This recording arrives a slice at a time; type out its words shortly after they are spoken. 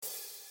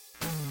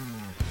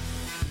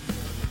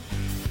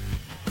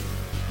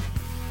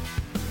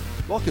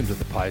Welcome to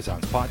the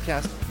Paisans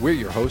Podcast. We're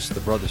your hosts, the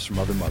brothers from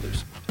other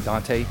mothers,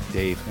 Dante,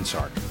 Dave, and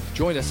Sark.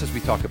 Join us as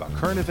we talk about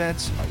current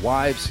events, our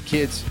wives,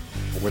 kids,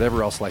 or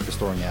whatever else life is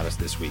throwing at us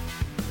this week.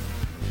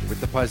 You're with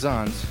the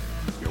Paisans,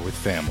 you're with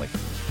family.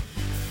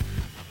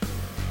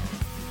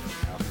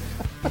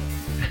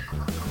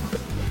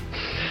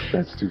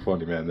 That's too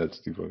funny, man.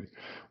 That's too funny.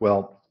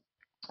 Well,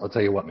 I'll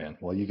tell you what, man.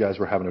 While you guys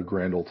were having a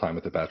grand old time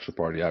at the bachelor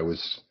party, I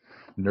was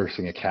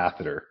nursing a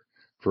catheter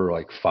for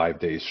like 5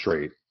 days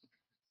straight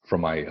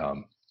from my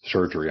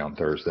surgery on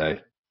Thursday.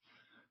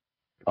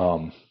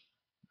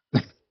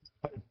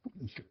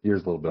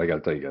 Here's a little bit. I got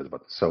to tell you guys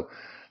about this. So,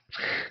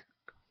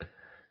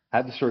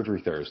 had the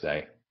surgery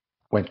Thursday.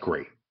 Went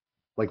great.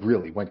 Like,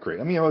 really went great.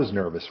 I mean, I was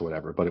nervous or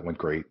whatever, but it went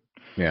great.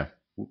 Yeah.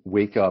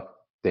 Wake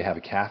up, they have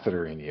a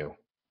catheter in you,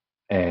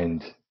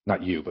 and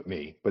not you, but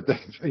me. But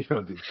they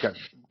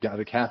got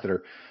a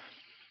catheter,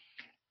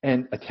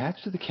 and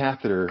attached to the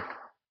catheter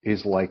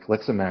is like,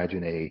 let's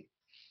imagine I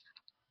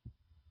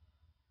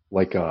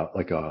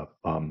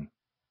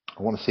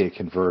want to say a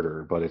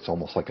converter, but it's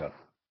almost like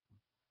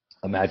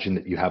imagine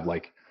that you have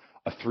like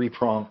a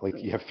 3-prong, like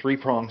you have 3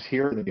 prongs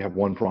here, and then you have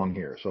 1 prong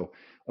here. So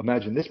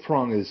imagine this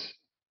prong is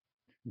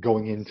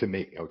going into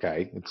me,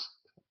 okay? It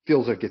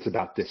feels like it's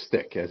about this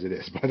thick as it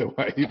is, by the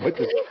way.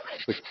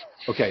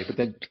 Okay, but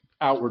then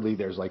outwardly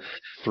there's like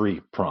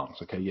 3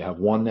 prongs, okay? You have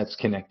one that's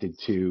connected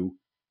to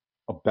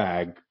a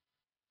bag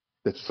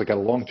that's like got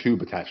a long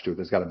tube attached to it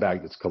that's got a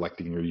bag that's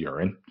collecting your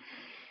urine.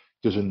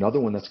 There's another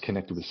one that's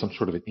connected with some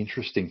sort of an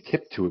interesting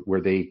tip to it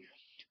where they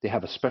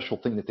have a special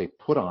thing that they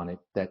put on it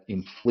that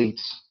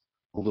inflates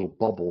a little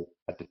bubble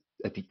at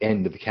the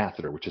end of the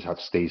catheter, which is how it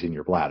stays in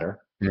your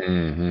bladder.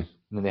 Mm-hmm. And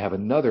then they have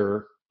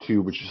another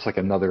tube, which is just like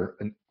another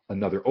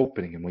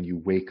opening. And when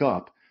you wake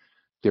up,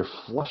 they're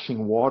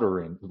flushing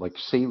water in, like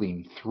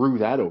saline, through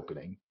that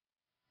opening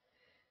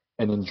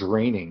and then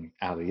draining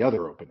out of the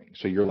other opening.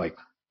 So you're like,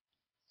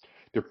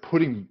 they're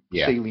putting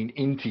saline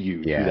into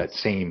you through that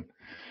same.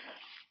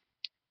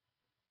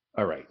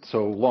 All right.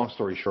 So long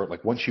story short,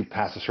 like once you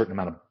pass a certain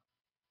amount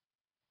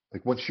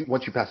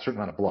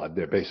of blood,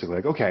 they're basically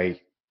like, okay,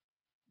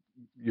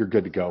 you're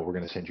good to go. We're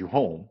going to send you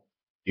home.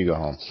 You go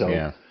home.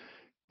 So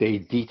they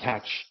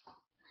detach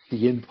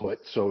the input,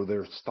 so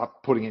they're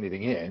stop putting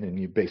anything in, and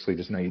you basically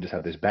just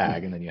have this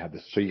bag, and then you have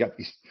this. So you got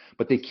these,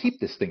 but they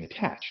keep this thing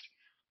attached.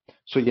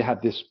 So you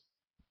have this.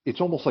 It's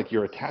almost like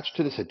you're attached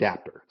to this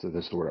adapter. So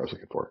this is the word I was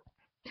looking for.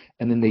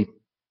 And then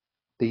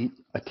they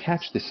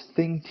attach this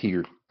thing to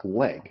your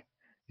leg.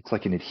 It's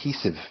like an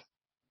adhesive,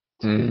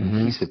 an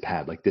adhesive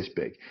pad like this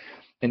big.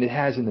 And it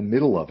has in the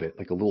middle of it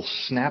like a little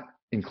snap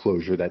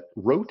enclosure that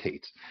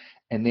rotates.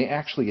 And they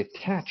actually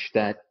attach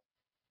that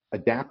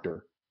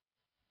adapter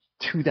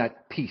to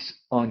that piece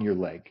on your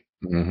leg.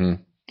 Mm-hmm.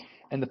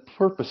 And the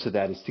purpose of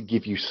that is to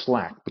give you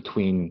slack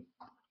between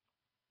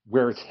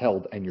where it's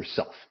held and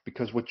yourself.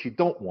 Because what you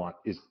don't want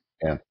is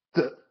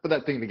for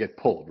that thing to get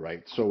pulled,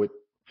 right? So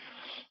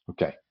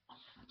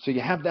So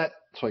you have that.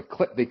 So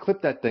they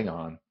clip that thing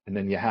on, and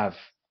then you have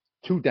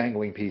 2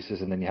 dangling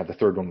pieces, and then you have the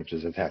third one, which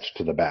is attached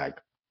to the bag.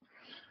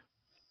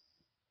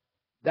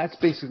 That's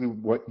basically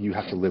what you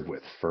have to live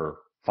with for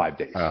 5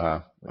 days.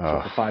 So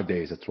for 5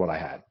 days, that's what I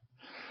had.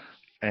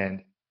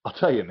 And I'll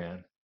tell you,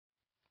 man,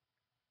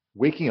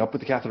 waking up with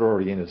the catheter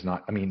already in is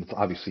not, I mean, it's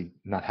obviously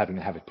not having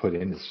to have it put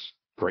in is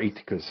great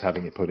because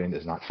having it put in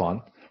is not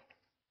fun.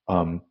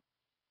 But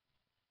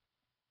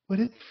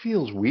it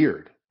feels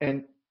weird.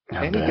 And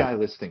any guy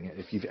listening,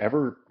 if you've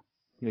ever,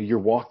 you're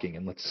walking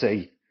and let's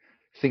say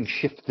things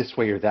shift this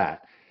way or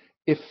that,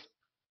 I'm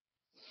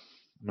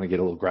going to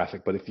get a little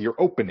graphic, but if your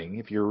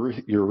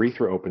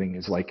urethra opening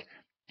is like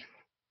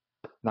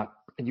not,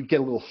 and you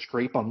get a little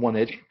scrape on one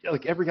edge,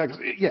 like every guy goes,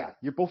 yeah,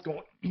 you're both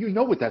going,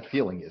 what that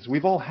feeling is.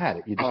 We've all had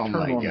it. You just turn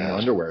on your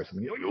underwear or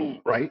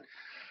something, right?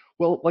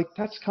 Well, like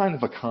that's kind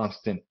of a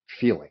constant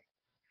feeling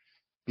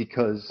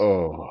because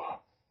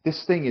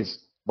this thing is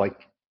like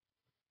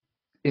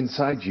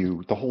inside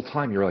you the whole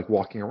time you're like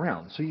walking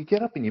around. So you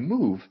get up and you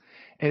move,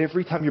 and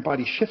every time your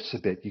body shifts a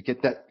bit, you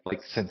get that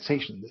like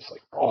sensation, this like,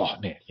 oh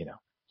man,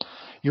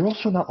 You're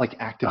also not like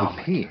actively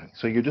peeing.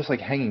 So you're just like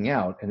hanging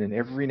out, and then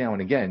every now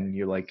and again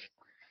you're like,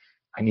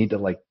 I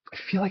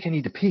feel like I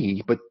need to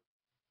pee, but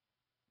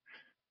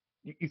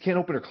you can't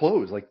open or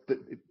close. Like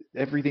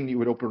everything you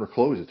would open or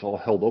close, it's all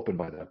held open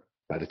by the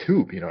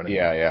tube, you know what I mean?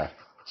 Yeah.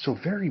 So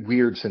very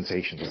weird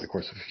sensations over the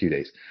course of a few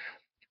days.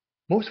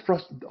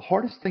 The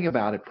hardest thing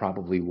about it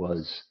probably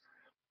was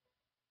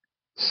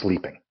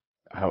sleeping.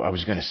 I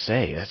was going to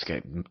say, that's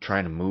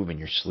trying to move in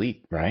your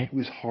sleep, right? It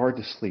was hard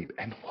to sleep.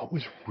 And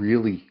what's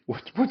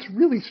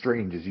really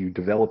strange is you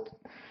develop,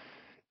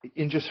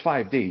 in just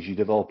 5 days, you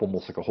develop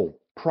almost like a whole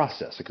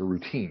process, like a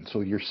routine.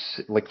 So you're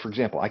like, for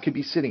example, I could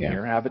be sitting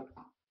here and have it,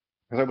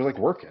 because I was like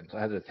working, so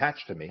I had it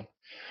attached to me.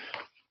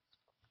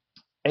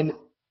 And,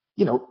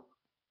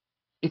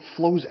 it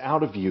flows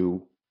out of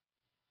you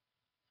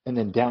and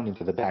then down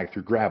into the bag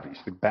through gravity.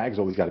 So the bag's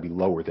always got to be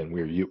lower than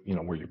where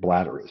where your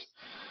bladder is.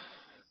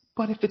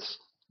 But if it's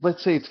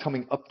let's say it's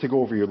coming up to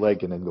go over your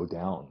leg and then go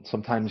down.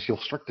 Sometimes you'll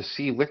start to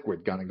see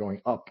liquid kind of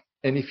going up.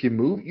 And if you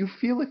move, you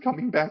feel it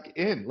coming back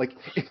in. Like,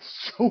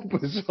 it's so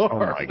bizarre. Oh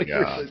my like,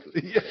 God.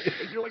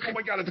 You're like, oh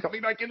my God, it's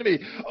coming back into me.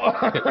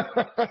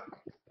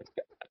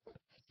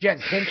 Jen,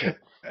 pinch it.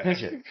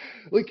 Pinch it.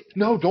 Like,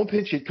 no, don't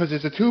pinch it because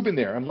there's a tube in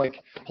there. I'm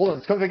like, hold on,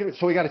 it's coming back in.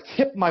 So we got to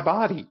tip my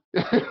body.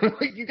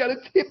 Like, you got to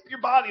tip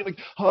your body. Like,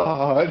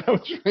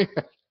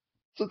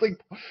 so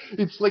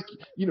it's like,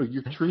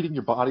 you're treating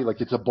your body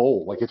like it's a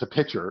bowl, like it's a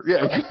pitcher.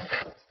 Yeah.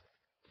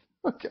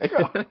 Okay.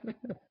 Oh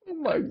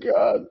my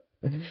God.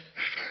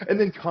 And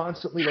then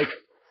constantly like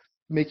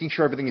making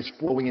sure everything is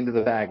flowing into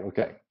the bag.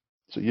 Okay.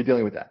 So you're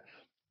dealing with that.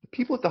 The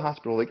people at the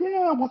hospital are like,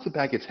 yeah, once the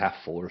bag gets half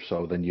full or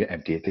so, then you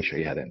empty it. They show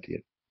you how to empty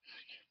it.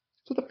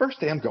 So the first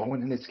day I'm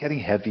going and it's getting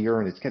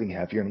heavier and it's getting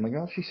heavier. And I'm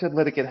like, oh, she said,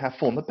 let it get half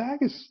full. And the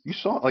bag is, you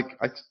saw, like,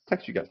 I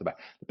text you guys the bag.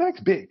 The bag's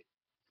big.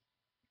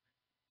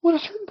 Well,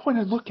 at a certain point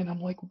I look and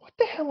I'm like, what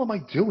the hell am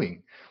I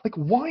doing? Like,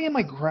 why am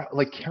I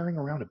carrying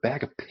around a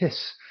bag of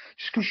piss?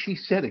 Just because she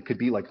said it could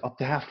be like up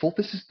to half full?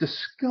 This is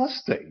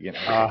disgusting,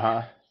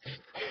 Uh-huh.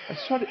 I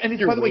started, and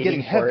it's, by the way,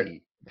 getting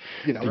heavy.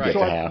 Right.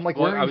 So I'm like,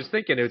 well, I was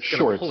thinking it's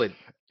going to pull it.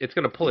 It's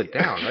going to pull it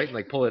down, right?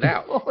 Like pull it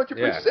out.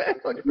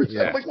 100%, 100%.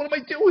 Yeah. I'm like, what am I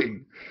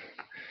doing?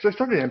 So I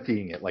started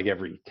emptying it like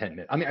every 10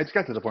 minutes. I mean, I just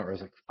got to the point where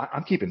I was like,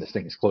 I'm keeping this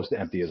thing as close to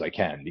empty as I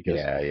can because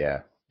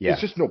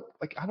it's just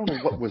I don't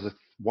know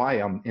why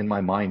I'm in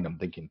my mind. I'm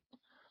thinking,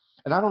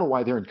 and I don't know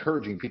why they're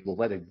encouraging people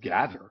to let it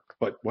gather,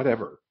 but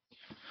whatever.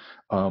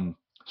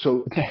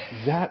 So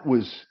that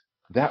was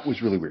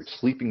really weird.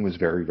 Sleeping was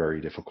very,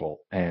 very difficult,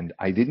 and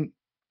I didn't.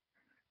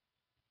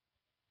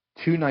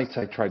 2 nights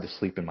I tried to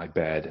sleep in my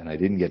bed, and I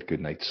didn't get good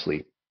night's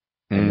sleep.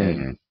 And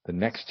then the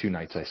next 2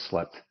 nights I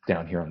slept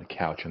down here on the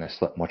couch, and I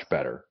slept much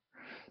better.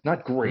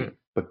 Not great,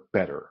 but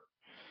better.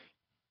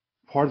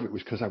 Part of it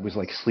was because I was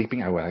like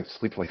sleeping. I would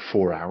sleep for like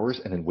 4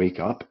 hours and then wake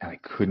up, and I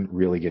couldn't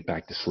really get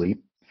back to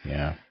sleep.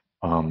 Yeah.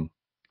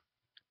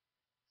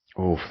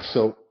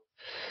 So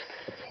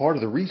part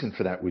of the reason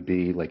for that would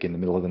be like in the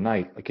middle of the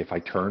night, like if I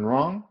turn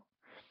wrong.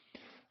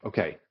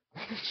 Okay.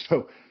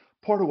 So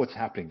part of what's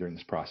happening during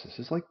this process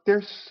is like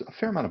there's a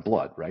fair amount of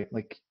blood, right?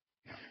 Like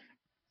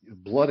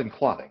blood and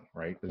clotting,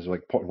 right? There's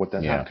like part of what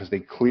that's happening because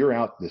they clear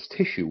out this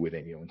tissue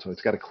within you, and so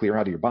it's got to clear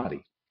out of your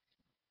body,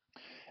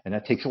 and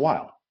that takes a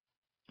while.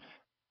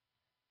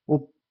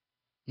 Well,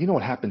 you know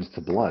what happens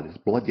to blood is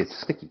blood gets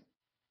sticky,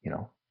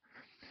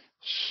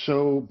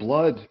 So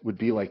blood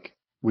would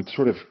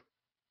sort of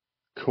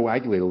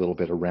coagulate a little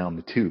bit around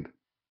the tube,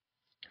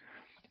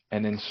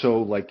 and then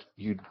so like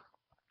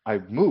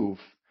I'd move,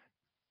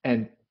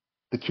 and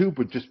the tube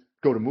would just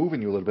go to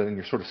moving you a little bit, and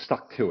you're sort of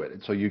stuck to it,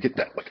 and so you get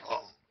that like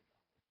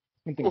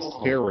something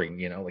tearing,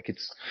 like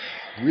it's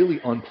really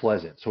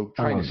unpleasant. So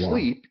trying to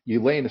sleep,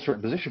 you lay in a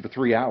certain position for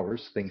 3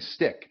 hours, things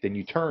stick, then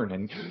you turn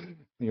and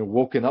you're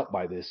woken up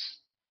by this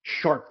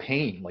sharp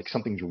pain, like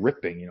something's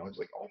ripping. It's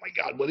like, oh my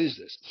God, what is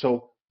this?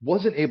 So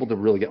wasn't able to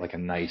really get like a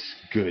nice,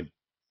 good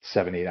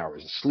 7-8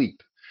 hours of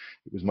sleep.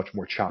 It was much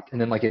more chopped. And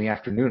then like in the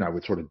afternoon, I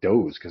would sort of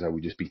doze because I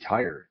would just be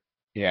tired.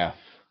 Yeah.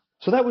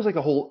 So that was like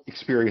a whole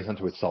experience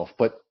unto itself.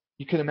 But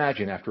you can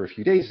imagine after a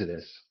few days of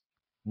this,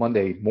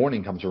 Monday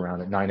morning comes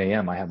around at 9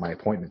 a.m. I have my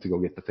appointment to go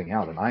get the thing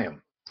out, and I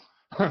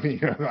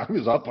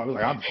was up. I was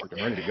like, I'm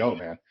fucking ready to go,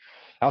 man.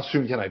 How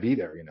soon can I be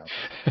there,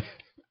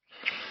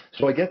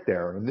 So I get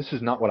there, and this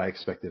is not what I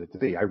expected it to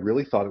be. I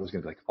really thought it was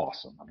going to be like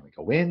awesome. I'm going to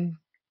go in.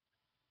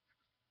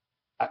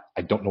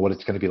 I don't know what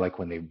it's going to be like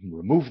when they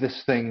remove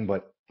this thing,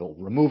 but they'll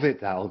remove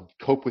it. I'll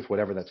cope with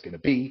whatever that's going to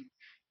be.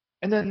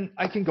 And then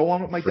I can go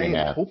on with my day,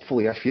 and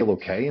hopefully I feel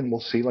okay, and we'll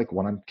see like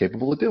what I'm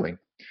capable of doing.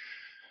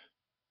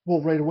 Well,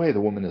 right away,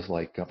 the woman is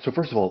like, so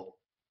first of all,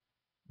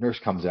 nurse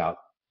comes out,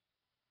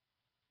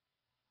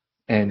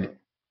 and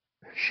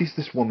she's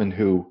this woman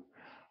who,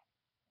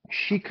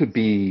 she could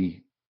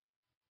be,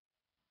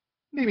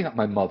 maybe not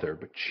my mother,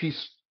 but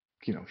she's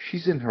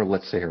in her,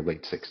 let's say her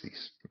late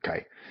 60s,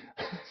 okay?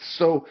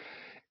 So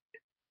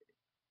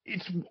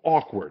it's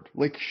awkward.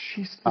 Like,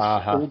 she's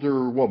this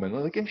older woman,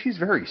 like, and she's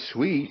very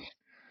sweet,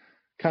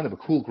 kind of a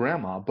cool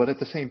grandma, but at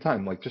the same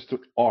time, like, just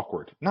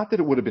awkward. Not that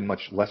it would have been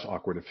much less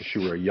awkward if she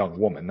were a young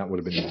woman. That would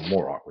have been even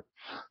more awkward.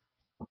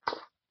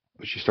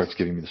 But she starts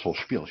giving me this whole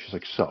spiel. She's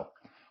like, so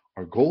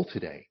our goal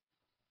today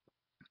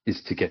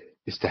is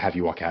to have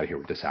you walk out of here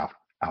with this out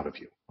of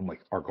you. I'm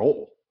like, our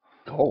goal?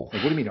 Oh. Like,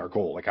 what do you mean our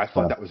goal? Like, I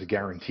thought that was a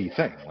guaranteed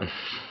thing.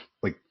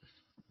 Like,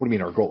 what do you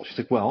mean our goal? She's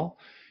like, well,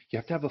 you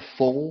have to have a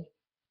full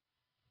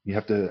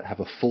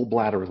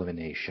bladder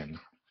elimination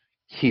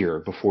here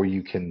before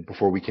we can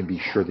be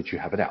sure that you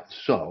have it out.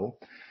 So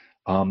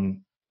we're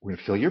going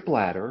to fill your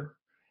bladder,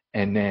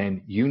 and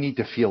then you need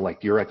to feel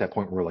like you're at that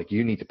point where like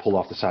you need to pull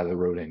off the side of the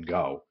road and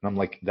go. And I'm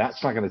like,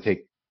 that's not going to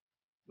take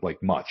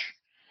like much.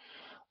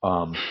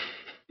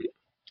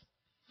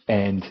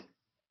 And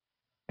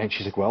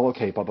she's like, well,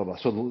 okay, blah, blah, blah.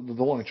 So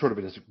the long and short of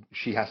it is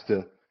she has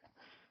to,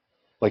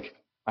 like,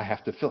 I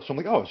have to fill. So I'm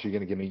like, oh, so you're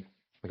going to give me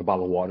like a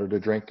bottle of water to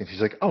drink? And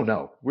she's like, oh,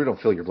 no, we don't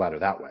fill your bladder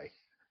that way.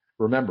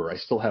 Remember, I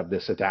still have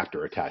this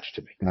adapter attached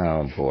to me.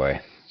 Oh, boy.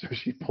 So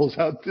she pulls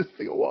out this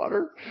thing of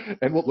water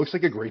and what looks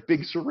like a great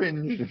big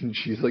syringe. And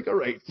she's like, all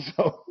right,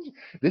 so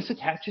this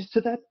attaches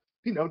to that,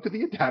 to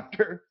the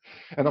adapter.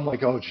 And I'm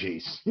like, oh,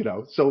 geez,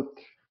 So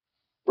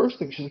first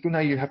thing, she's like, well, now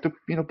you have to,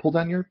 pull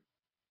down your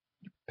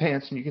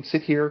pants and you can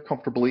sit here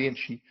comfortably. And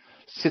she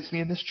sits me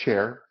in this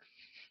chair.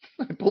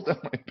 I pull down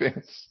my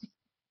pants.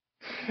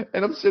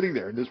 And I'm sitting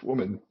there, and this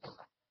woman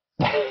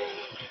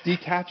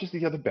detaches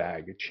the other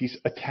bag, and she's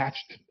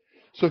attached.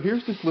 So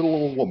here's this little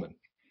old woman.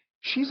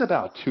 She's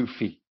about 2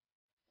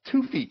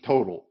 feet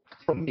total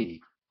from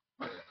me,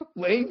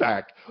 laying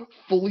back,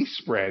 fully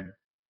spread,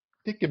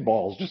 dick and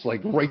balls, just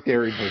like right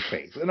there in her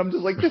face. And I'm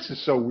just like, this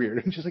is so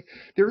weird. And she's like,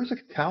 there is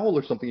a towel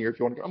or something here if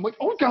you want to go. I'm like,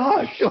 oh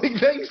gosh, like,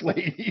 thanks,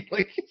 lady.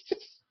 Like, it's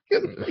just,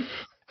 like,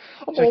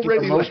 I'm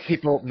already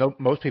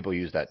most people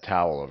use that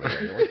towel over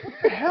there. Like, what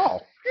the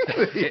hell?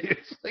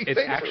 It's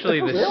actually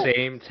the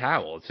same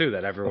towel too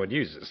that everyone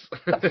uses.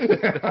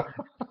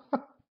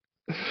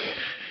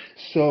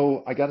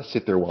 So I got to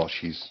sit there while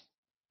she's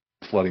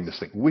flooding this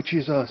thing, which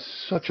is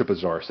such a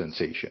bizarre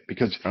sensation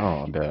because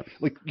I bet.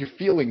 Like you're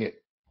feeling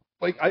it.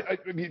 Like I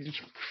mean,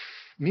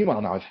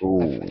 meanwhile now I've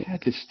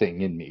had this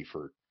thing in me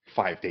for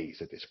 5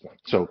 days at this point.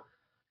 So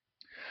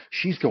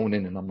she's going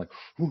in and I'm like,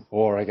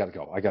 I gotta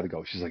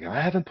go. She's like,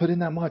 I haven't put in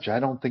that much. I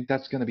don't think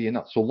that's gonna be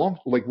enough. So long,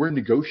 like we're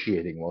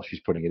negotiating while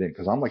she's putting it in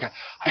because I'm like, I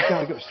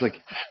gotta go. She's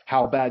like,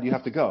 how bad do you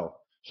have to go?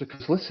 So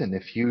because listen,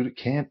 if you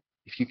can't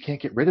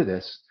get rid of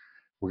this,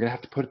 we're gonna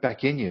have to put it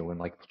back in you and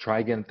like try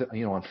again,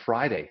 on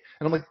Friday.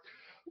 And I'm like,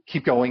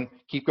 keep going.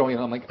 And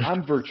I'm like,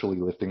 I'm virtually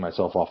lifting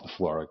myself off the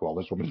floor like while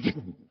this woman's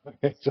doing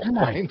it. So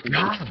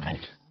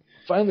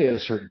finally, at a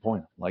certain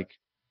point, like,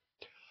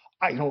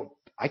 I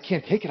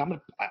can't take it. I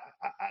don't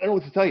know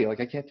what to tell you.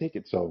 Like, I can't take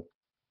it. So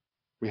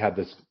we had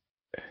this.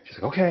 She's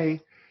like, okay.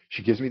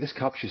 She gives me this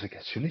cup. She's like,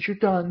 as soon as you're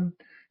done,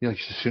 as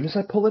soon as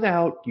I pull it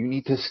out, you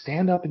need to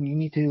stand up and you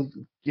need to,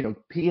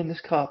 pee in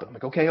this cup. I'm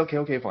like,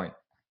 okay, fine.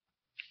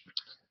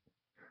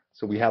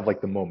 So we have like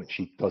the moment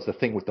she does the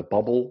thing with the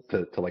bubble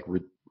to like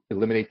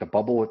eliminate the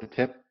bubble at the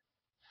tip.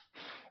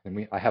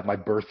 And I have my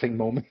birthing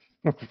moment.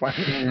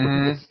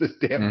 Finally, this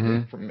damn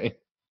thing from me.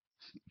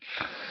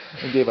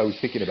 And Dave, I was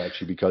thinking about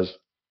you because,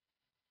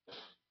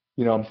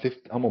 I'm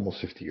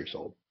almost 50 years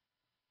old,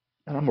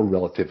 and I'm a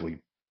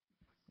relatively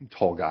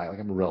tall guy. Like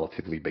I'm a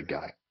relatively big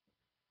guy.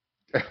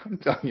 I'm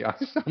telling you, I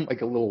sound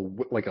like a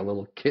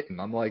little kitten.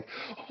 I'm like,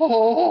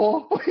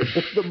 oh,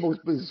 it's the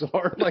most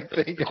bizarre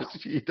thing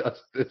as she does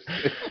this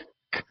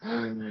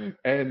thing.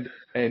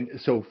 And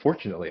so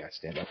fortunately, I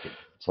stand up and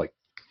it's like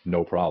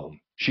no problem.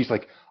 She's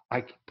like,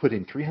 I put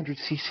in 300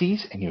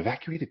 cc's and you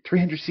evacuated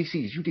 300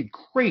 cc's. You did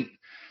great.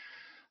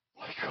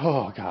 Like,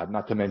 oh God,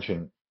 not to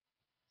mention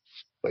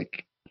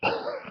like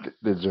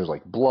there's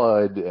like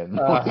blood and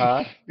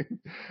like,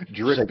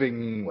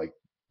 dripping like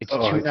it's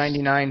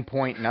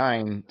 299.9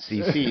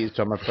 cc's,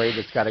 so I'm afraid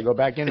it's got to go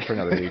back in for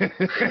another week.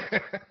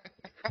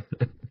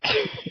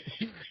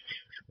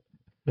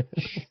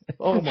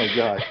 Oh my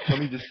God, let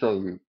me just tell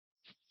you,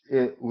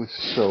 it was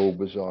so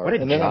bizarre. What a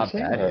job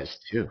that is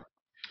too.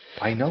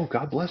 I know.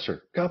 God bless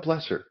her. God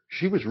bless her.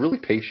 She was really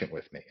patient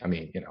with me. I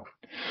mean,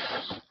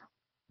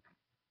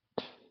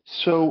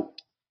 So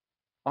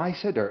I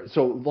said to her,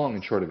 so long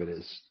and short of it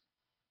is,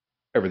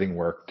 everything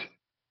worked.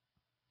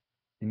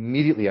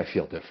 Immediately I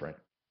feel different.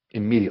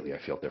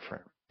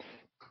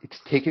 It's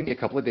taken me a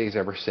couple of days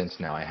ever since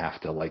now. I have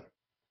to like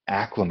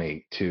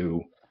acclimate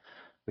to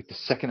like the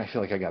second I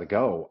feel like I got to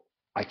go,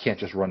 I can't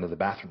just run to the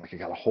bathroom. Like I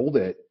got to hold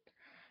it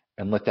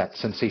and let that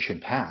sensation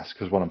pass.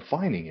 Because what I'm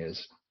finding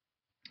is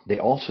they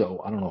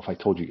also, I don't know if I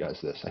told you guys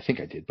this, I think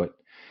I did, but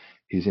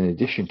is in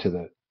addition to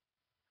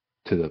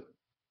the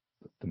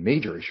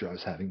major issue I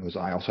was having was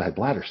I also had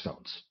bladder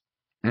stones.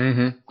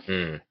 And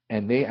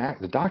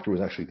the doctor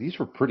was actually, he's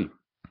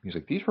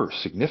like, these were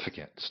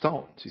significant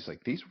stones. He's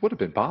like, these would have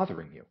been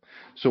bothering you.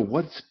 So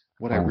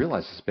what I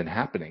realized has been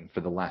happening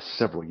for the last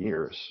several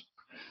years.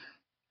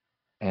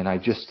 And I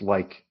just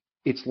like,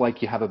 it's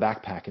like you have a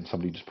backpack and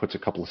somebody just puts a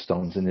couple of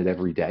stones in it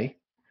every day.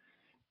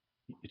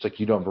 It's like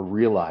you don't ever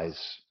realize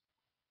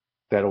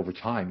that over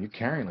time you're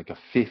carrying like a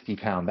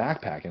 50-pound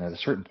backpack. And at a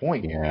certain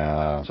point,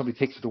 somebody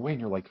takes it away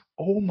and you're like,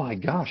 oh my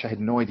gosh, I had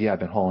no idea I've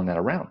been hauling that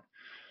around.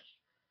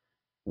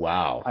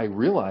 Wow. I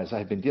realized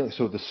I've been dealing.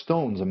 So the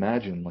stones,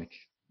 imagine like,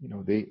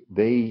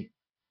 they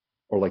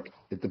are like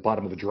at the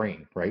bottom of the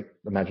drain, right?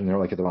 Imagine they're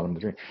like at the bottom of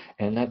the drain.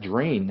 And that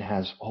drain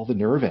has all the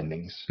nerve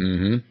endings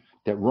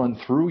that run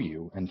through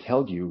you and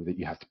tell you that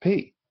you have to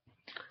pee.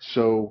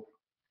 So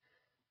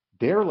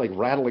they're like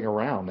rattling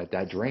around at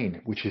that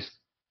drain, which is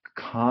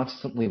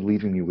constantly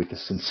leaving me with the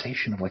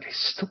sensation of like, I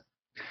still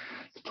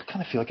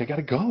kind of feel like I got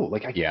to go.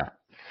 Like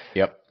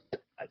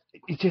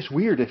it's just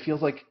weird. It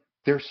feels like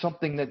there's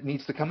something that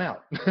needs to come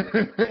out.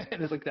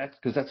 And it's like that,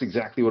 because that's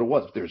exactly what it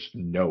was. There's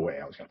no way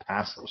I was going to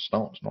pass those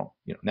stones,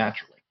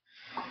 naturally.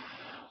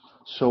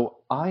 So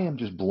I am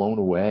just blown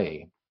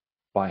away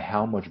by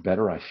how much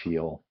better I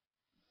feel,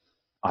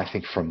 I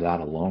think, from that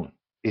alone.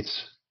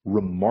 It's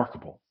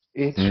remarkable.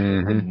 It's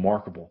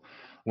remarkable.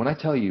 When I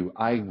tell you,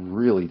 I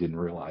really didn't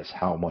realize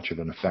how much of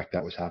an effect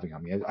that was having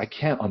on me. I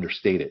can't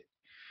understate it.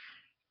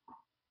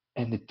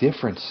 And the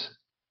difference,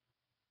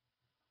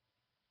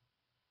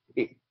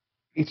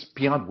 it's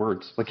beyond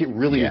words. Like, it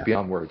really is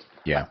beyond words.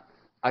 Yeah.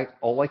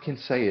 All I can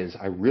say is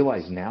I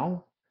realize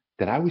now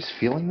that I was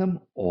feeling them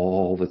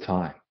all the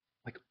time.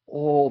 Like,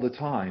 all the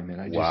time.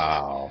 And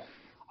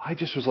I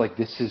just was like,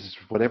 this is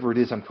whatever it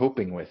is I'm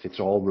coping with. It's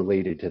all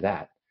related to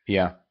that.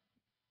 Yeah.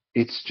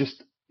 It's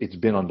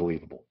been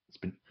unbelievable. It's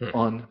been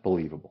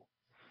unbelievable.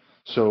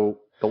 So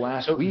the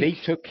last week. They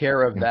took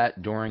care of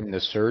that during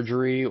the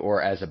surgery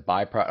or as a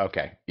byproduct?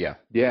 Okay. Yeah.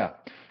 Yeah.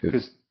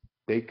 Because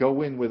they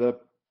go in with a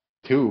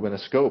tube and a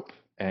scope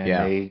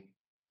and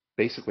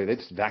they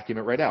just vacuum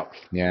it right out.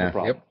 Yeah. No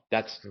problem.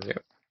 That's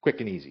quick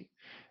and easy.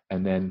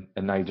 And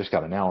now you just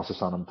got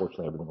analysis on them.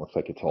 Unfortunately, everything looks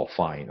like it's all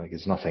fine. Like,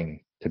 it's nothing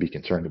to be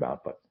concerned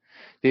about. But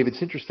Dave,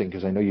 it's interesting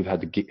because I know you've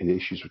had the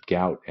issues with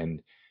gout,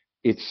 and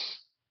it's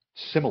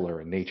similar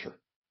in nature.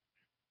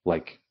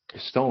 Like, the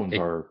stones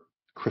are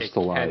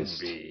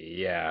crystallized. It can be,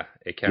 yeah.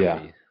 It can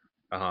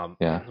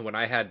be. When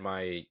I had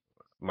my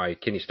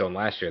kidney stone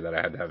last year that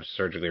I had to have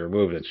surgically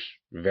removed, it's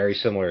very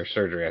similar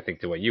surgery, I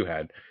think, to what you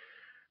had.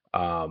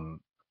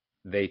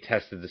 They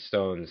tested the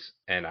stones,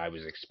 and I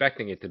was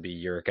expecting it to be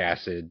uric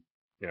acid,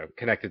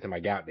 connected to my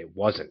gout. It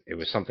wasn't. It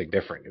was something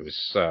different. It was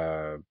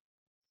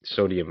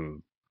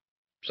sodium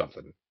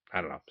something.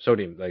 I don't know.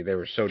 Sodium, like there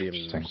was sodium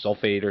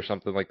sulfate or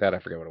something like that. I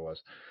forget what it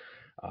was.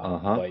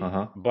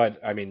 But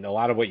I mean, a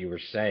lot of what you were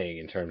saying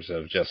in terms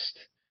of just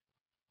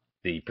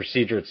the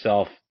procedure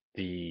itself,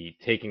 the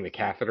taking the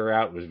catheter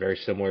out was very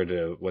similar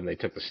to when they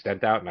took the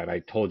stent out. And I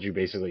told you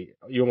basically,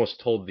 you almost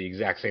told the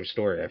exact same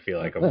story, I feel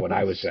like, of what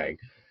I was saying.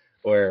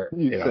 Where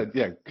you said,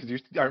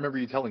 because I remember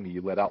you telling me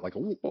you let out like,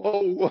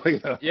 whoa.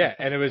 Yeah,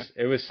 and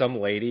it was some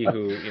lady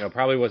who,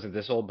 probably wasn't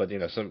this old, but,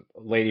 some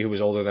lady who was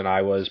older than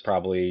I was,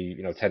 probably,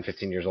 10,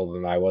 15 years older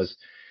than I was.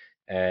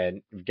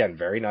 And again,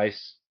 very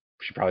nice.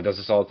 She probably does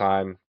this all the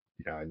time.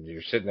 And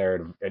you're sitting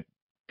there at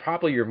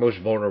probably your most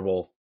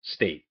vulnerable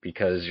state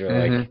because you're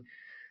like,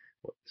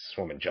 is this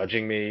woman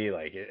judging me?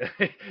 Like,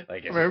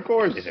 of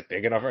course. Is it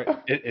big enough?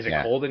 Is it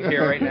cold in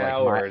here right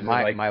now? Or is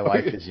my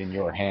life is in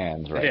your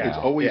hands right now. It's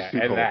always too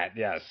cold. That,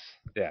 yes.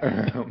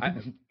 Yeah.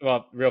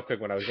 Well, real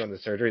quick, when I was doing the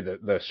surgery,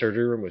 the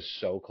surgery room was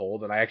so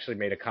cold, and I actually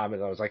made a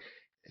comment. I was like,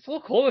 it's a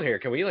little cold in here.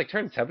 Can we,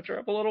 turn the temperature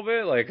up a little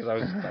bit? Like, because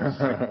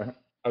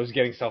I was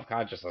getting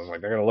self-conscious. I was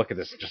like, they're going to look at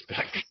this and just be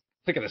like,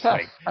 look at this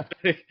thing.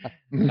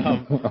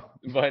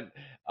 But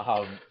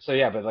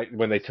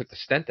when they took the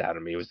stent out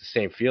of me, it was the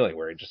same feeling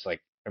where it just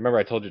I remember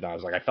I told you that I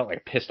was like, I felt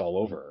like pissed all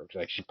over her.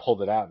 Like, she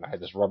pulled it out, and I had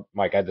this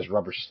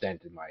rubber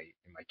stent in my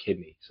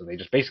kidney. So they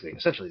just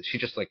essentially, she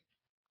just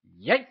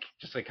yank,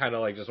 just kind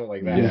of just went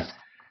like that. Yeah.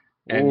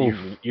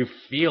 And you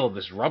feel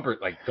this rubber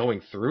going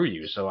through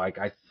you. So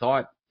I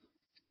thought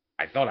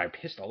I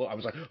pissed all over. I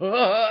was like,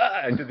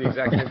 ah! I did the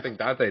exact same thing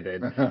Dante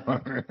did. I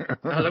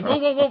was like,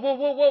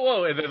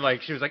 whoa. And then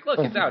she was like, look,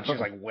 it's out. She was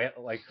like, well,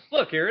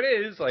 look, here it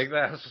is. Like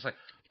that. I was just like,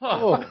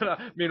 oh.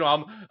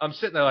 Meanwhile, I'm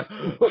sitting there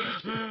I'm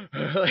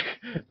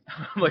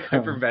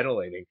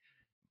hyperventilating.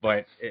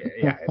 But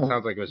it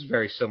sounds like it was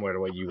very similar to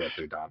what you went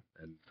through, Don.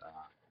 And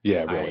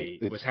really.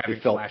 I was having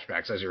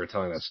flashbacks as you were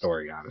telling that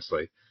story,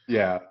 honestly.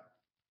 Yeah.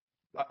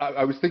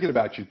 I was thinking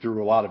about you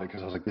through a lot of it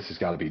because I was like, this has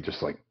got to be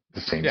just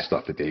the same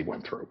stuff that Dave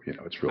went through.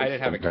 It's really I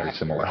didn't have a very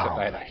similar.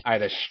 I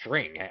had a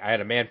string. I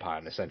had a man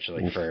pond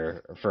essentially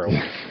for a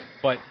week.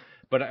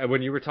 But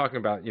when you were talking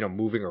about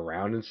moving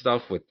around and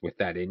stuff with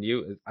that in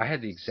you, I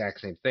had the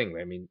exact same thing.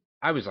 I mean,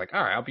 I was like,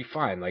 all right, I'll be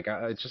fine.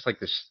 It's just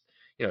this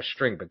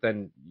string. But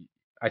then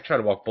I try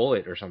to walk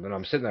bullet or something.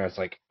 I'm sitting there. It's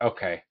like,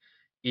 okay,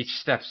 each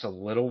step's a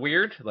little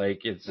weird.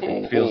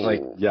 It feels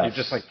like you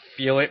just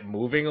feel it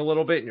moving a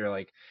little bit, and you're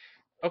like,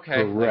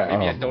 okay, maybe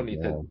I don't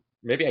need to.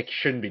 Maybe I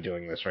shouldn't be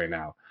doing this right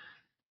now.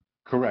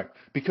 Correct.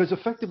 Because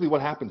effectively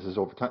what happens is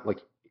over time,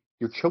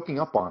 you're choking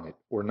up on it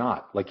or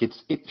not. It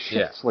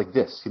shifts like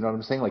this. You know what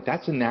I'm saying?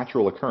 That's a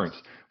natural occurrence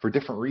for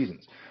different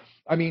reasons.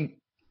 I mean,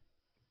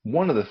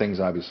 one of the things,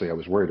 obviously, I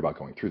was worried about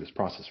going through this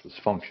process was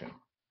function.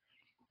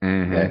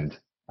 Mm-hmm. And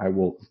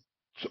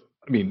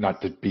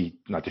not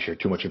to share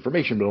too much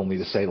information, but only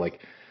to say,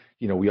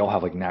 we all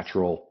have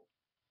natural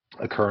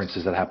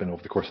occurrences that happen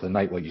over the course of the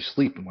night while you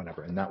sleep and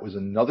whatever. And that was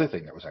another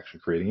thing that was actually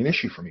creating an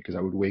issue for me because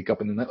I would wake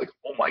up in the night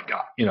oh my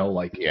God,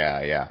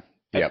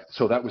 Yep.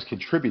 So that was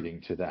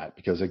contributing to that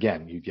because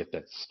again, you get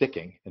that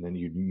sticking and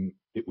then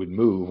it would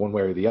move one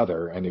way or the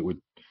other and it would,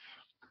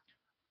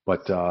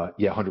 but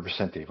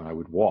 100% Dave, when I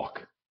would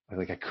walk,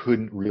 I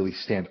couldn't really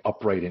stand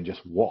upright and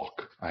just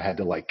walk. I had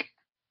to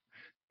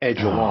edge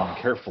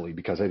along carefully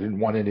because I didn't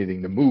want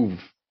anything to move.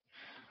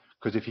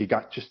 Because if you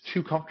got just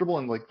too comfortable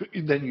and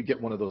then you get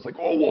one of those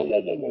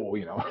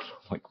whoa,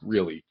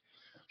 really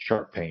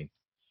sharp pain.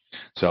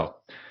 So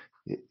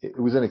it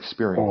was an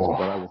experience,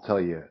 but I will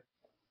tell you,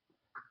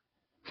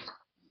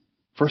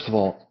 first of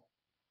all,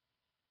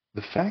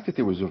 the fact that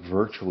there was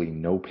virtually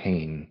no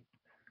pain,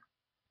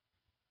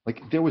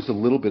 there was a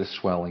little bit of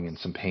swelling and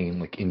some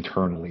pain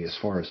internally as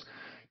far as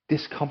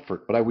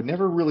discomfort, but I would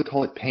never really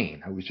call it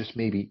pain. I was just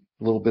maybe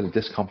a little bit of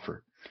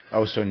discomfort.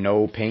 Oh, so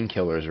no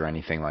painkillers or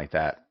anything like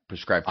that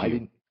prescribed to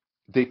you?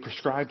 They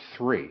prescribed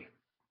 3.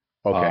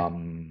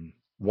 Okay.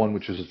 One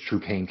which was a true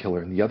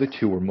painkiller, and the other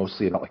 2 were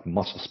mostly about like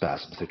muscle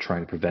spasms. They're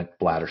trying to prevent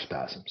bladder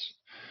spasms.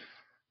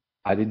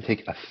 I didn't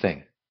take a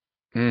thing.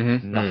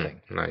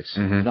 Nothing. Nice.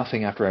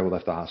 Nothing after I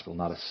left the hospital.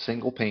 Not a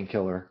single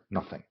painkiller.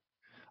 Nothing.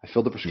 I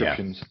filled the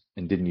prescriptions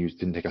and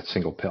didn't take a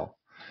single pill.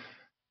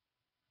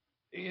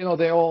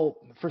 They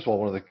all. First of all,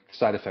 one of the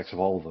side effects of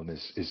all of them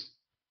is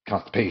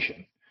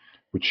constipation,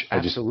 which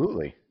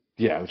Absolutely.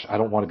 which I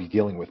don't want to be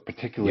dealing with,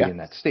 particularly in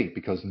that state,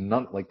 because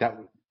none like that.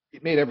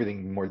 It made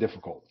everything more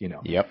difficult.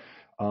 Yep.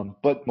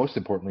 But most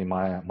importantly,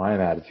 my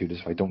attitude is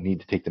if I don't need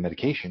to take the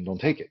medication,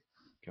 don't take it,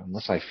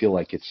 unless I feel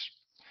like it's.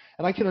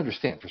 And I can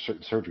understand for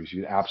certain surgeries,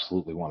 you'd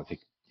absolutely want to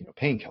take,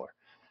 painkiller.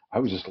 I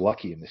was just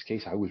lucky in this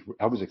case. I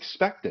was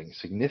expecting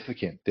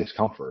significant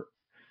discomfort,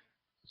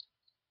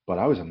 but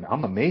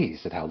I'm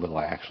amazed at how little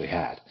I actually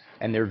had.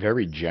 And they're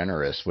very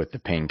generous with the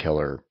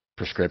painkiller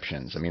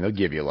prescriptions. I mean, they'll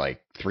give you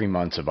like 3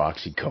 months of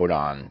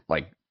oxycodone,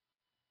 like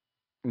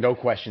no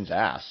questions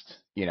asked,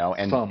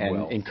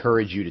 and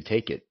encourage you to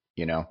take it,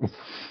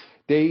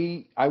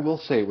 I will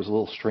say it was a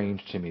little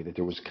strange to me that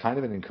there was kind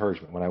of an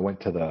encouragement when I went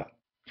to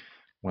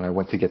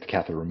get the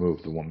catheter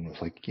removed. The woman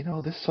was like,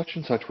 this such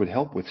and such would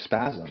help with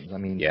spasms. I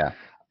mean,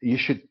 you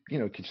should,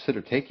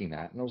 consider taking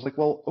that. And I was like,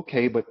 well,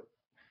 okay, but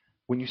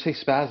when you say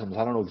spasms,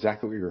 I don't know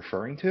exactly what you're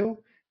referring to,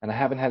 and I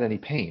haven't had any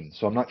pain,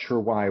 so I'm not sure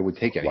why I would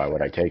take it. Why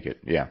would I take it?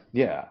 Yeah.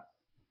 Yeah.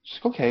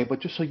 Just okay,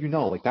 but just so you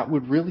know, like that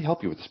would really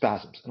help you with the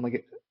spasms. And I'm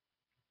like,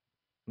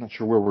 I'm not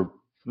sure where we're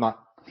not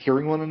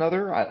hearing one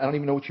another. I don't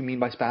even know what you mean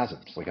by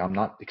spasms. Like I'm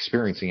not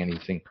experiencing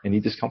any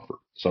discomfort.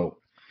 So.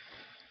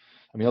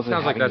 I mean, it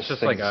sounds like that's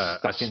just like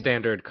a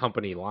standard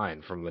company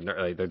line from the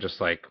like they're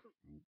just like,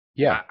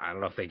 I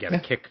don't know if they get a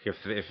kick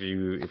if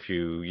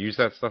you use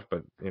that stuff,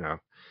 but it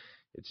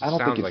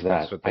sounds like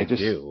that's what they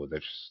do.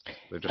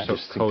 They're just so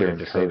coded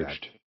to say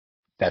that.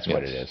 That's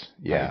what it is.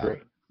 Yeah, I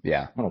agree.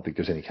 Yeah, I don't think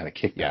there's any kind of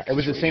kickback. Yeah, it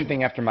was the same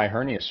thing after my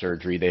hernia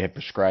surgery. They had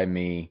prescribed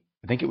me,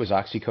 I think it was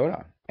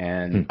oxycodone,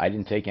 and I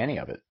didn't take any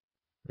of it.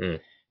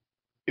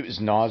 It was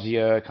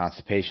nausea,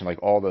 constipation,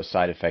 like all those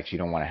side effects you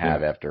don't want to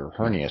have after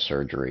hernia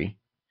surgery.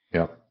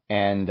 Yeah.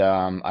 And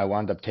I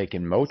wound up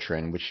taking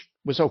Motrin, which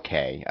was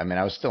okay. I mean,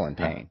 I was still in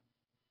pain.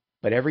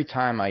 But every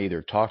time I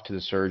either talked to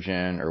the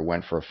surgeon or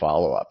went for a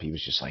follow-up, he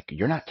was just like,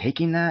 you're not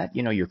taking that?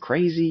 You're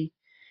crazy.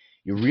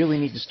 You really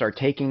need to start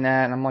taking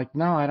that. And I'm like,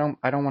 no, I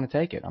don't want to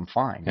take it. I'm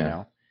fine.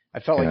 I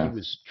felt like he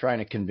was trying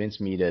to convince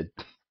me to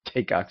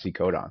take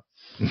oxycodone.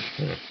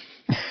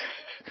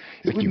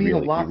 It would mean a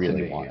lot to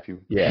me if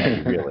you... Yeah,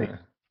 you really...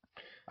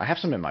 I have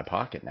some in my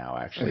pocket now,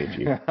 actually. If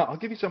you, I'll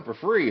give you some for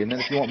free, and then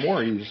if you want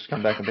more, you just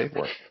come back and pay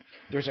for it.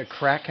 There's a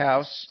crack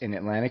house in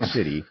Atlantic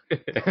City.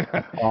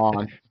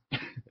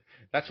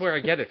 That's where I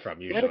get it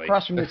from usually. Right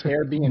across from this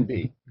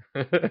Airbnb.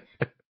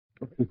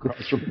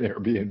 Across from an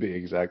Airbnb,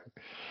 exactly.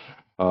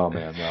 Oh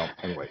man, well,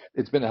 anyway,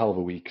 it's been a hell of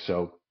a week,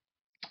 so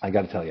I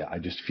got to tell you, I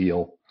just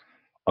feel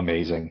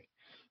amazing.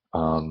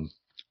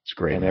 It's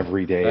great, and man.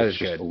 every day is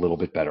just a little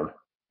bit better.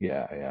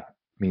 Yeah. I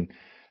mean.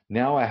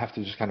 Now I have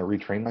to just kind of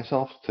retrain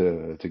myself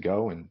to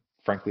go and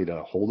frankly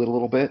to hold it a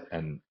little bit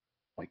and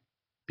like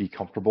be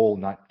comfortable,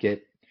 not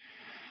get.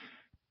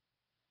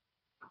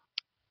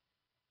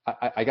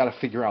 I got to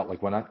figure out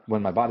like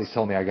when my body's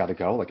telling me I got to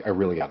go, like I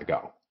really got to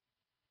go.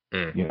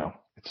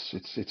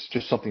 It's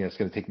just something that's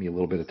going to take me a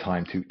little bit of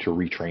time to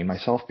retrain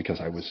myself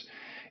because I was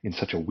in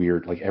such a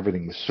weird like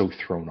everything was so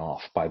thrown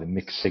off by the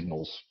mixed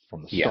signals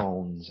from the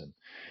stones and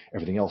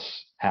everything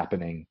else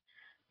happening,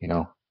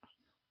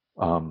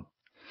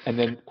 And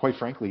then, quite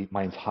frankly,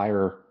 my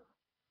entire,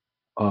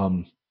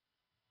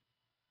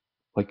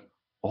 like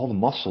all the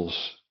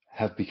muscles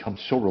have become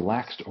so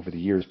relaxed over the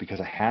years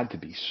because I had to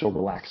be so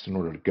relaxed in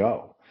order to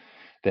go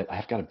that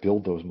I've got to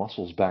build those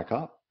muscles back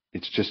up.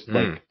 It's just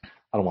like,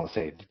 I don't want to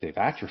say they've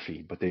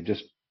atrophied, but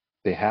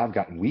they have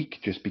gotten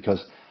weak just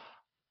because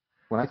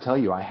when I tell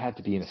you I had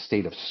to be in a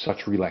state of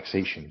such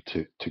relaxation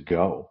to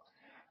go,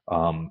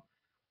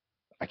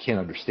 I can't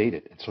understate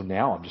it. And so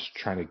now I'm just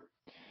trying to,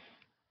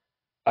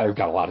 I've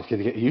got a lot to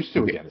get used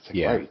to again. It's like,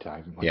 great.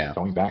 I'm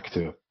going back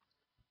to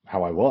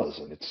how I was,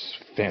 and it's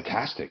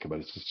fantastic, but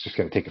it's just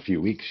going to take a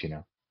few weeks,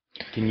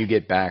 Can you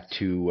get back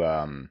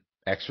to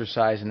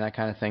exercise and that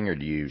kind of thing, or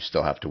do you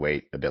still have to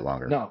wait a bit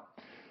longer? No.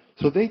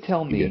 So they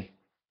tell me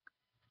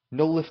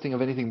no lifting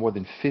of anything more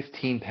than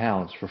 15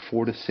 pounds for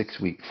 4 to 6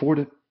 weeks. 4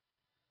 to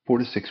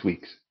 6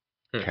 weeks.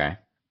 Okay.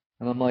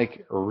 And I'm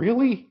like,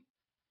 really?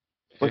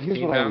 But here's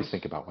what I always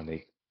think about when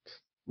they,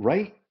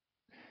 right?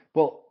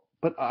 Well,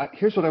 but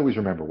here's what I always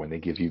remember when they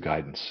give you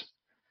guidance.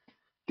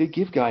 They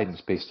give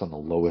guidance based on the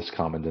lowest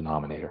common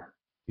denominator.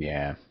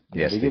 Yeah.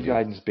 Yes, they give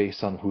guidance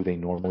based on who they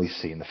normally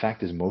see. And the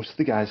fact is most of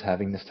the guys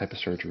having this type of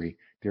surgery,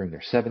 they're in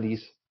their 70s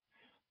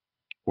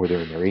or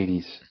they're in their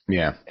 80s.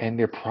 Yeah. And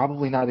they're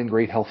probably not in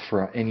great health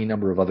for any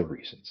number of other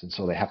reasons. And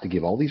so they have to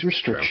give all these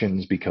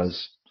restrictions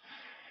because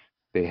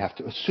they have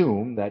to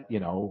assume that,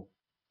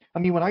 I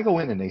mean, when I go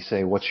in and they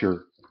say, what's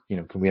your,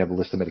 can we have a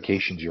list of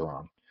medications you're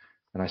on?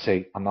 And I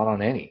say, I'm not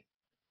on any.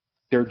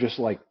 They're just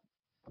like,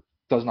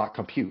 does not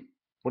compute.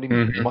 What do you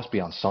mean? Mm-hmm. You must be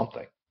on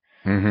something,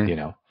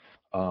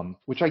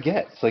 which I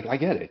get. It's like, I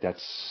get it.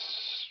 That's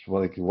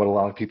like what a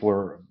lot of people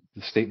are,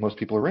 the state most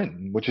people are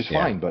in, which is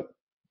fine. But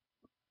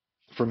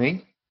for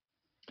me,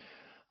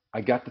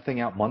 I got the thing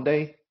out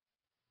Monday.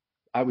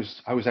 I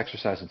was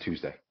exercising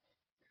Tuesday.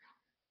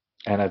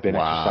 And I've been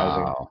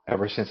exercising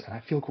ever since, and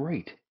I feel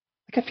great.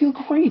 Like, I feel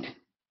great.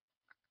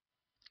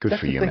 Good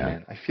That's for the you, thing,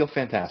 man. I feel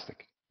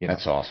fantastic.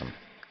 That's awesome.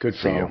 Good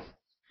for you.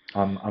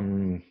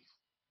 I'm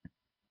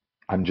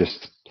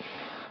just,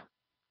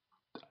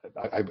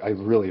 I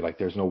really, like,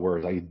 there's no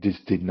words. I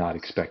just did not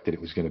expect that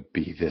it was going to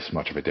be this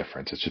much of a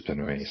difference. It's just been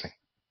amazing.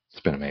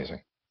 It's been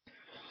amazing.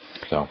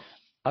 So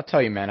I'll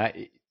tell you, man,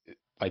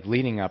 like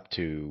leading up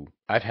to,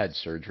 I've had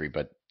surgery,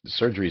 but the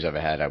surgeries I've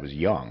had, I was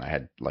young. I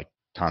had like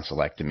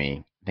tonsillectomy.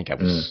 I think I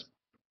was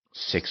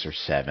 6 or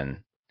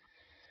 7.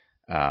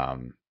 I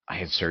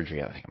had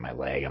surgery, I think, on my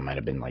leg. I might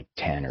have been like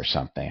 10 or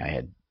something. I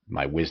had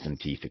my wisdom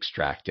teeth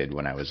extracted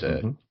when I was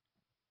a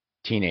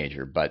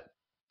teenager. But,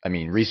 I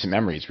mean, recent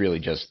memory is really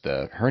just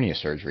the hernia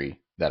surgery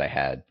that I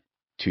had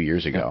 2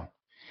 years ago.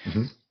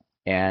 Mm-hmm.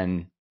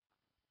 And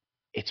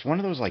it's one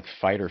of those like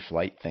fight or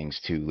flight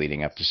things, too,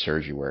 leading up to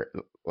surgery where,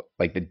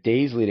 like, the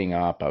days leading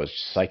up, I was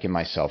psyching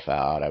myself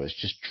out. I was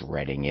just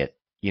dreading it.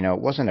 It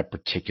wasn't a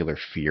particular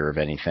fear of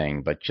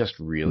anything, but just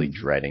really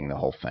dreading the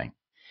whole thing.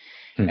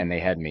 And they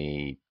had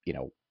me,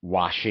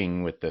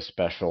 washing with the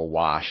special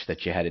wash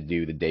that you had to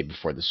do the day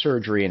before the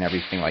surgery and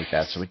everything like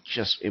that. So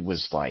it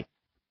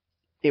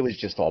was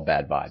just all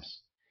bad vibes.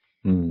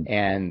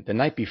 And the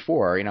night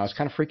before, I was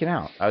kind of freaking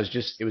out.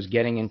 It was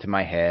getting into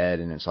my head,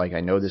 and it's like,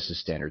 I know this is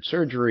standard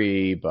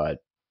surgery, but,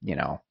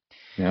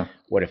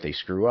 what if they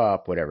screw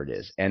up, whatever it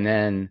is. And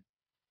then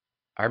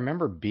I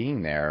remember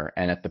being there,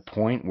 and at the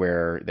point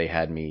where they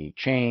had me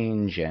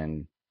change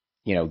and,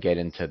 get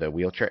into the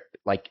wheelchair,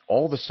 like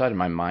all of a sudden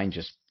my mind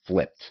just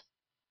flipped.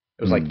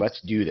 It was like, let's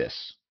do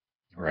this.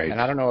 Right.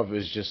 And I don't know if it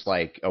was just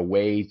like a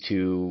way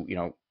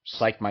to,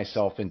 psych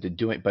myself into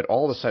doing, but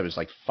all of a sudden it was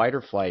like fight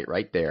or flight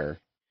right there.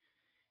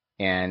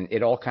 And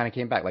it all kind of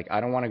came back. Like,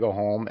 I don't want to go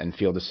home and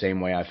feel the same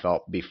way I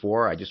felt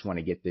before. I just want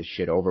to get this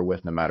shit over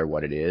with no matter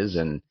what it is.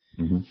 And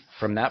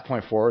from that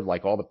point forward,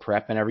 like all the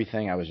prep and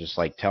everything, I was just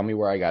like, tell me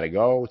where I got to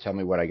go. Tell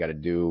me what I got to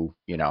do.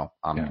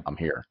 I'm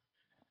here.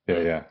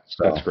 Yeah.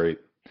 So, that's great.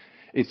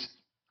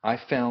 I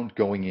found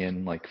going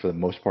in, like, for the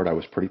most part, I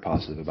was pretty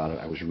positive about it.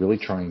 I was really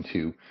trying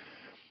to,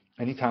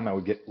 anytime I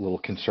would get a little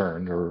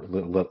concerned or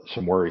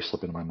some worry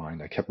slip into my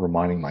mind, I kept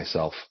reminding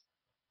myself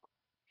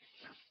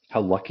how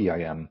lucky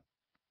I am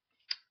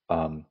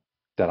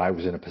that I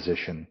was in a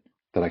position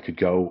that I could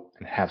go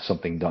and have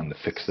something done to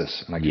fix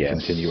this, and I could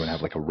continue and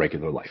have like a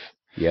regular life.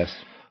 Yes.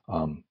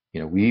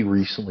 We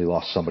recently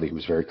lost somebody who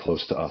was very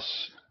close to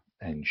us,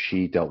 and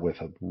she dealt with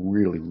a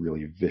really,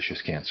 really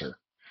vicious cancer.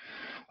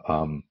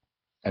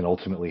 And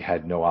ultimately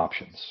had no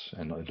options,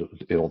 and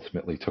it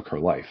ultimately took her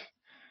life.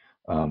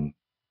 And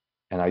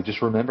I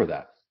just remember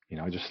that.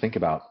 I just think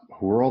about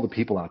who are all the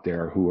people out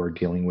there who are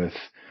dealing with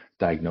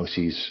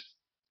diagnoses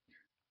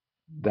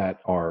that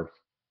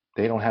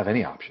they don't have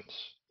any options.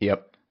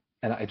 Yep.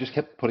 And I just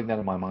kept putting that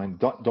in my mind.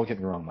 Don't get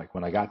me wrong. Like,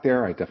 when I got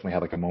there, I definitely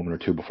had like a moment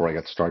or two before I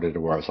got started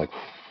where I was like,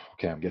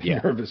 okay, I'm getting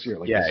nervous here.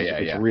 Like,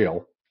 it's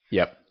real.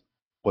 Yep.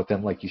 But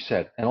then, like you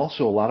said, and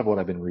also a lot of what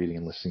I've been reading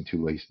and listening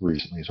to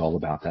recently is all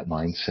about that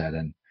mindset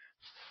and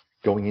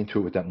going into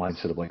it with that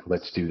mindset of like,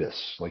 let's do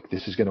this. Like,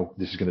 this is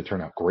gonna turn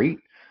out great.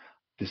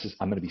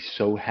 I'm gonna be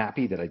so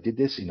happy that I did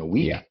this in a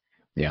week.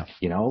 Yeah.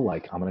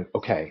 Like, I'm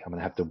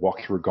gonna have to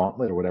walk through a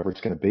gauntlet or whatever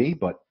it's gonna be,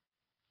 but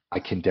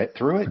I can get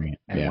through it.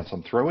 And once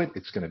I'm through it,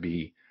 it's gonna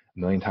be a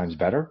million times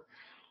better.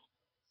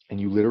 And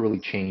you literally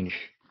change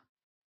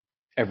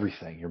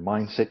everything, your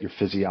mindset, your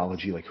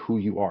physiology, like who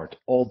you are. It's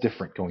all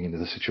different going into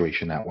the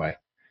situation that way.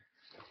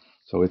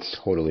 So it's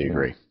totally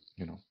agree.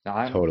 Now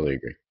I'm totally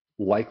agree.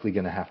 Likely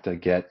going to have to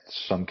get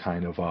some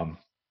kind of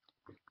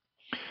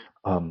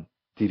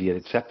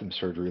deviated septum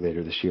surgery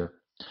later this year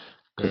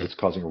because it's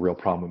causing a real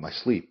problem with my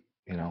sleep.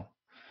 So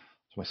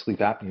my sleep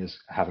apnea is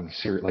having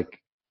serious, like,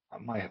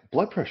 my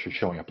blood pressure is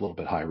showing up a little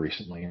bit high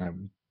recently,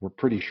 and we're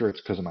pretty sure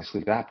it's because of my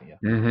sleep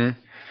apnea.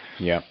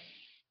 Yeah.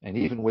 And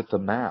even with the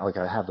like,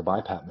 I have the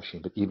BiPAP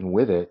machine, but even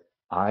with it,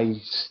 I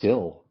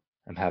still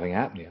am having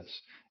apneas,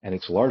 and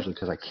it's largely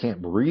because I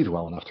can't breathe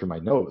well enough through my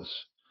nose.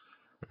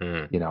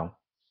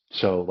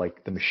 So,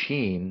 like, the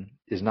machine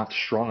is not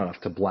strong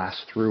enough to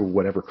blast through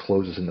whatever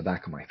closes in the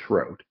back of my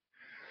throat.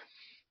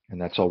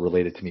 And that's all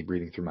related to me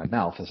breathing through my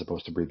mouth as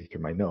opposed to breathing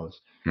through my nose.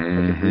 If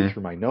I could breathe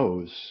through my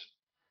nose,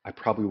 I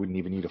probably wouldn't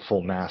even need a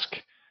full mask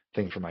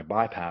thing for my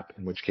BiPAP,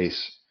 in which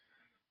case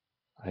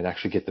I'd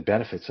actually get the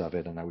benefits of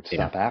it and I would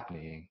stop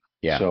apneaing.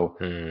 Yeah. So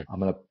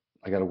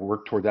I got to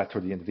work toward that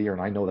toward the end of the year.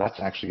 And I know that's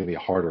actually going to be a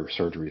harder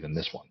surgery than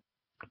this one.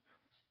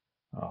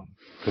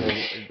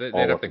 They'd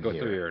have to go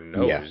through your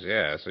nose.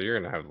 Yeah. So you're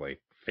going to have like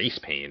face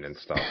pain and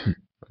stuff.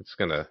 It's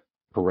going to.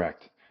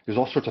 Correct. There's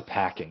all sorts of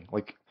packing.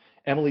 Like,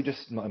 Emily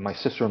my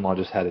sister-in-law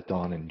just had it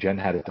done, and Jen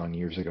had it done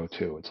years ago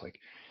too. It's like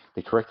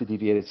they correct the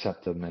deviated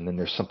septum, and then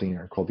there's something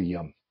there called the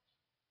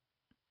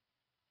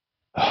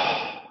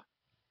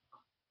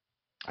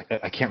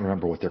I can't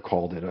remember what they're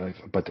called,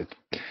 but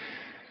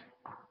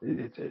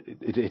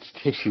it's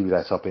tissue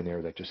that's up in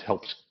there that just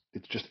helps.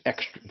 It's just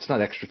extra. It's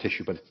not extra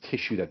tissue, but it's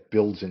tissue that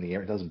builds in the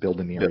area. It doesn't build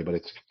in the area, but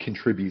it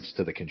contributes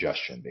to the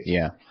congestion. Basically.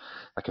 Yeah.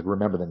 I could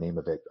remember the name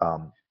of it,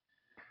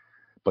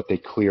 but they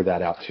clear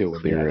that out too.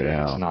 And Clear it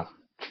out. It's not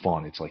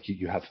fun. It's like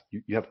you have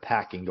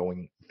packing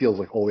going. Feels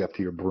like all the way up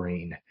to your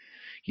brain,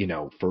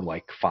 for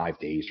like 5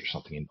 days or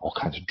something, and all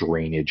kinds of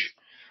drainage.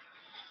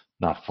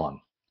 Not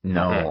fun.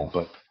 No.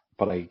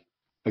 But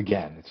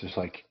again, it's just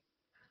like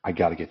I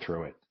got to get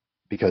through it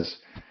because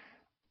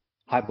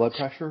high blood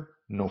pressure,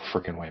 no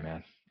freaking way,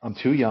 man. I'm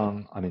too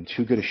young. I'm in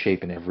too good a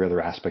shape in every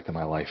other aspect of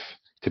my life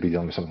to be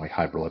dealing with something like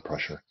high blood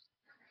pressure.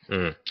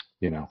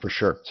 For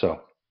sure.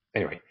 So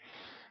anyway,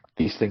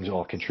 these things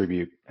all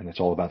contribute, and it's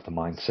all about the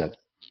mindset.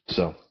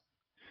 So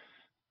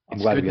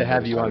it's good to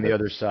have you on the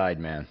other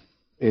side, man.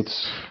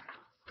 It's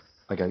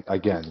like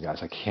again,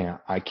 guys,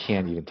 I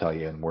can't even tell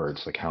you in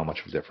words like how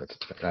much of a difference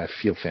it's been. I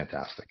feel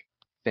fantastic.